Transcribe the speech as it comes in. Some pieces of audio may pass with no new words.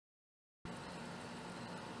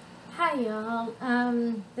Hi y'all.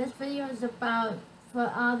 This video is about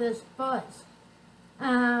for all the sports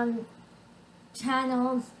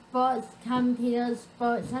channels, sports commentators,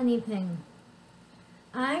 sports anything.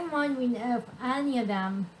 I'm wondering if any of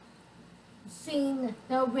them seen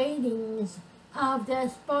the ratings of the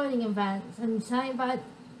sporting events. I'm sorry about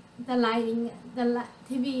the lighting. The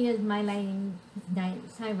TV is my lighting tonight.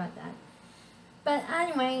 Sorry about that. But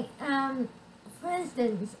anyway, for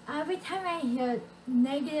instance, every time I hear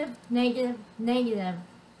negative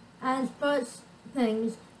on sports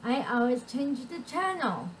things, I always change the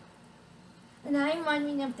channel. And I'm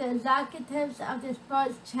wondering if the executives of the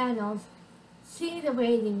sports channels see the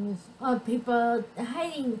ratings, or people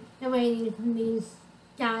hiding the ratings from these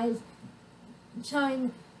guys,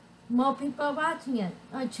 showing more people watching it,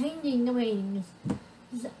 or changing the ratings.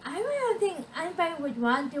 I don't think anybody would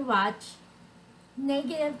want to watch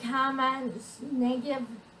negative comments, negative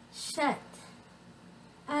shit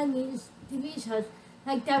on these TV shows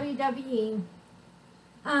like WWE.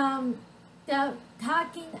 They're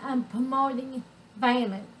talking and promoting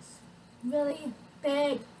violence. Really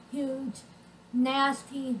big, huge,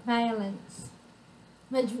 nasty violence.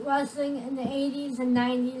 Which wrestling in the 80s and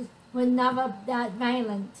 90s was never that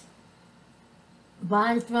violent.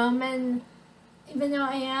 Braun Strowman, even though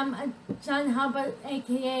I am a John Hubbard,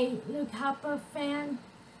 aka Luke Harper fan,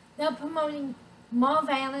 they're promoting more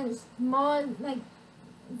violence, more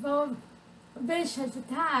vicious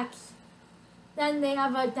attacks than they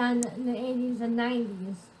ever done in the 80s and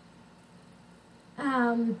 90s.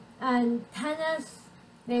 And tennis,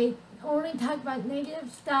 they only talk about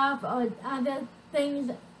negative stuff or other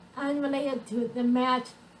things unrelated to the match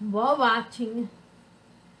we're watching.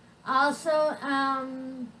 Also,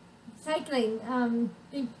 cycling,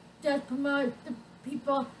 they just promote the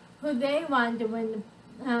people who they want to win,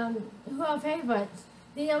 who are favorites.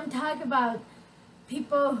 They don't talk about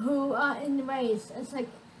people who are in the race. It's like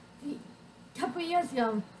a couple years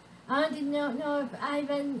ago, I didn't know if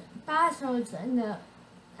Ivan Basso was in the...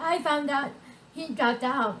 I found out he dropped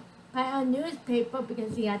out by a newspaper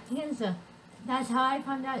because he had cancer. That's how I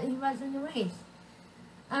found out he was in the race.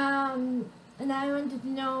 And I wanted to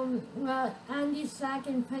know what Andy Slack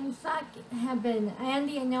and Frank Slack have been.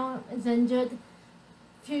 Andy, I know, is injured.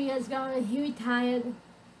 A few years ago, he retired.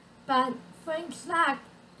 But Frank Slack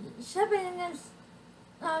should have been in this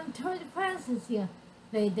Tour de France this year.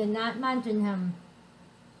 They did not mention him.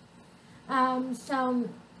 So,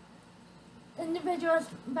 individual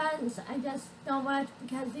events I just don't watch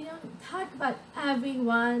because they don't talk about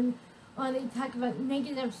everyone, or they talk about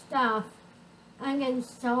negative stuff. I'm getting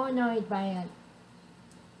so annoyed by it.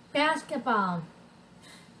 Basketball.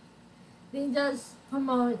 They just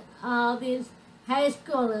promote all these high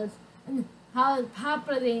schoolers and how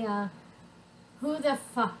popular they are. Who the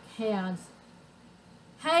fuck cares?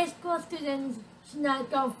 High school students should not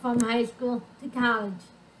go from high school to college.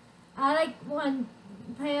 I like when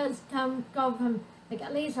players go from like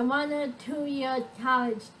at least a 1 or 2 year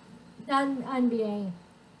college, then NBA,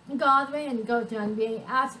 and go all the way and go to NBA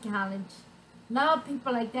after college. A lot of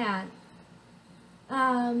people like that.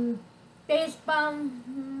 Baseball,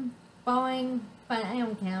 boring, but I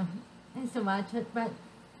don't care. I still watch it, but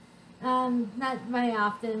not very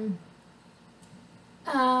often.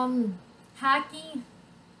 Hockey,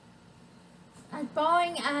 as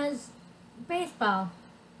boring as baseball.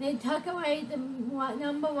 They took away the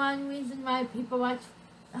number one reason why people watch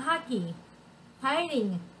hockey.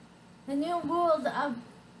 Fighting. The new rules of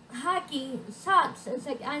hockey sucks. It's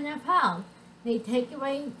like NFL. They take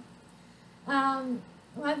away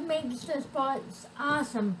what makes the sports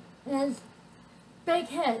awesome is big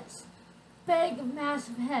hits. Big,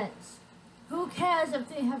 massive hits. Who cares if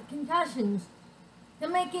they have concussions? They're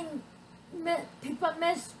making people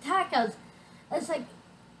miss tackles. It's like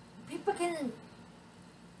people can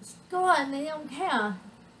score and they don't care.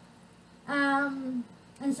 And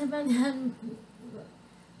some of them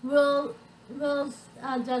rules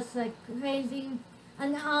are just like crazy.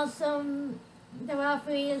 And also the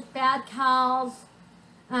referees, bad calls,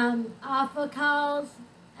 awful calls,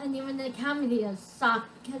 and even the commentators suck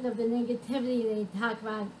because of the negativity they talk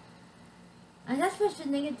about. I just wish the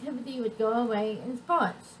negativity would go away in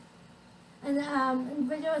sports. And in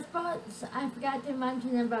video sports, I forgot to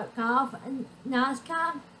mention about golf and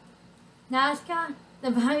NASCAR. NASCAR, the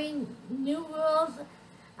very new rules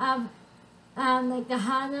of like the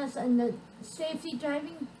harness and the safety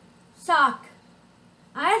driving suck.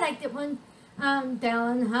 I liked it when Dale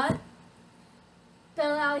Earnhardt,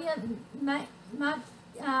 Bill Elliott,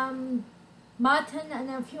 Martin, and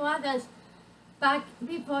a few others back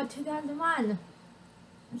before 2001.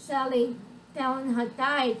 Sadly, Dale Earnhardt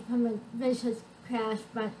died from a vicious crash,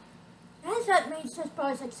 but That's what makes the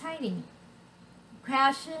sports exciting.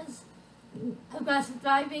 Crashes, aggressive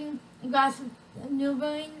driving, aggressive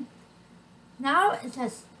maneuvering. Now it's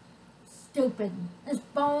just stupid. It's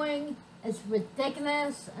boring, it's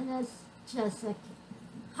ridiculous, and it's just like,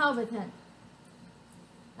 how with it.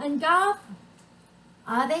 And golf,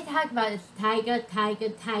 all they talk about is Tiger, Tiger,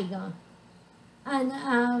 Tiger.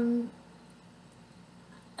 And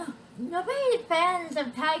nobody fans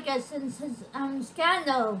of Tiger since his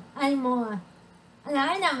scandal anymore. And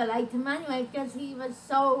I never liked him anyway because he was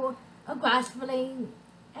so aggressively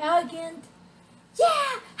arrogant.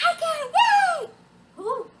 Yeah, I can, yay!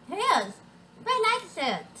 Who cares? Everybody likes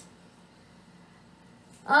it.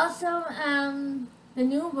 Also, the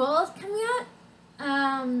new rules coming out.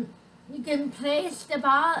 You can place the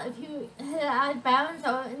ball if you hit it out of bounds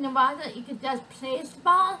or in the water. You could just place the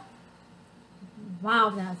ball. Wow,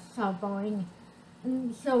 that's so boring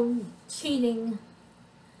and so cheating.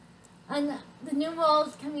 And the new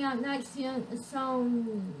rules coming out next year, so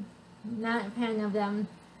not a fan of them.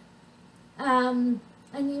 And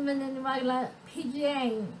even in the regular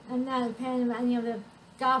PGA, I'm not a fan of any of the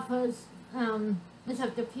golfers,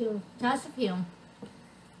 except a few, just a few.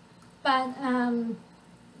 But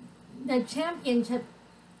the championship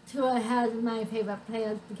tour has my favorite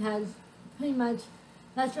players because pretty much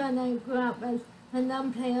that's what I grew up with. And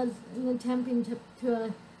them players in the championship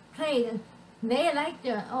tour played, and they like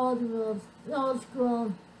the old rules, old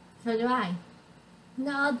school. So do I.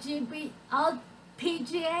 Now all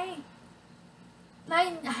PGA,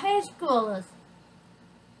 like high schoolers,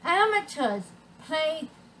 amateurs play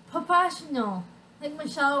professional, like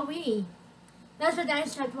Michelle Wie. That's when I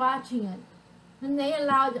started watching it. When they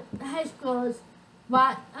allowed high schoolers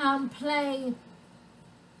play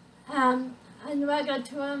on the regular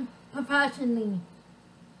tour professionally.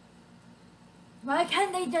 Why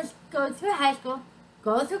can't they just go through high school,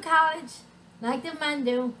 go through college, like the men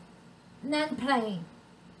do, and then play?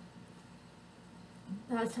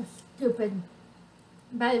 That's so stupid.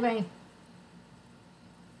 By the way,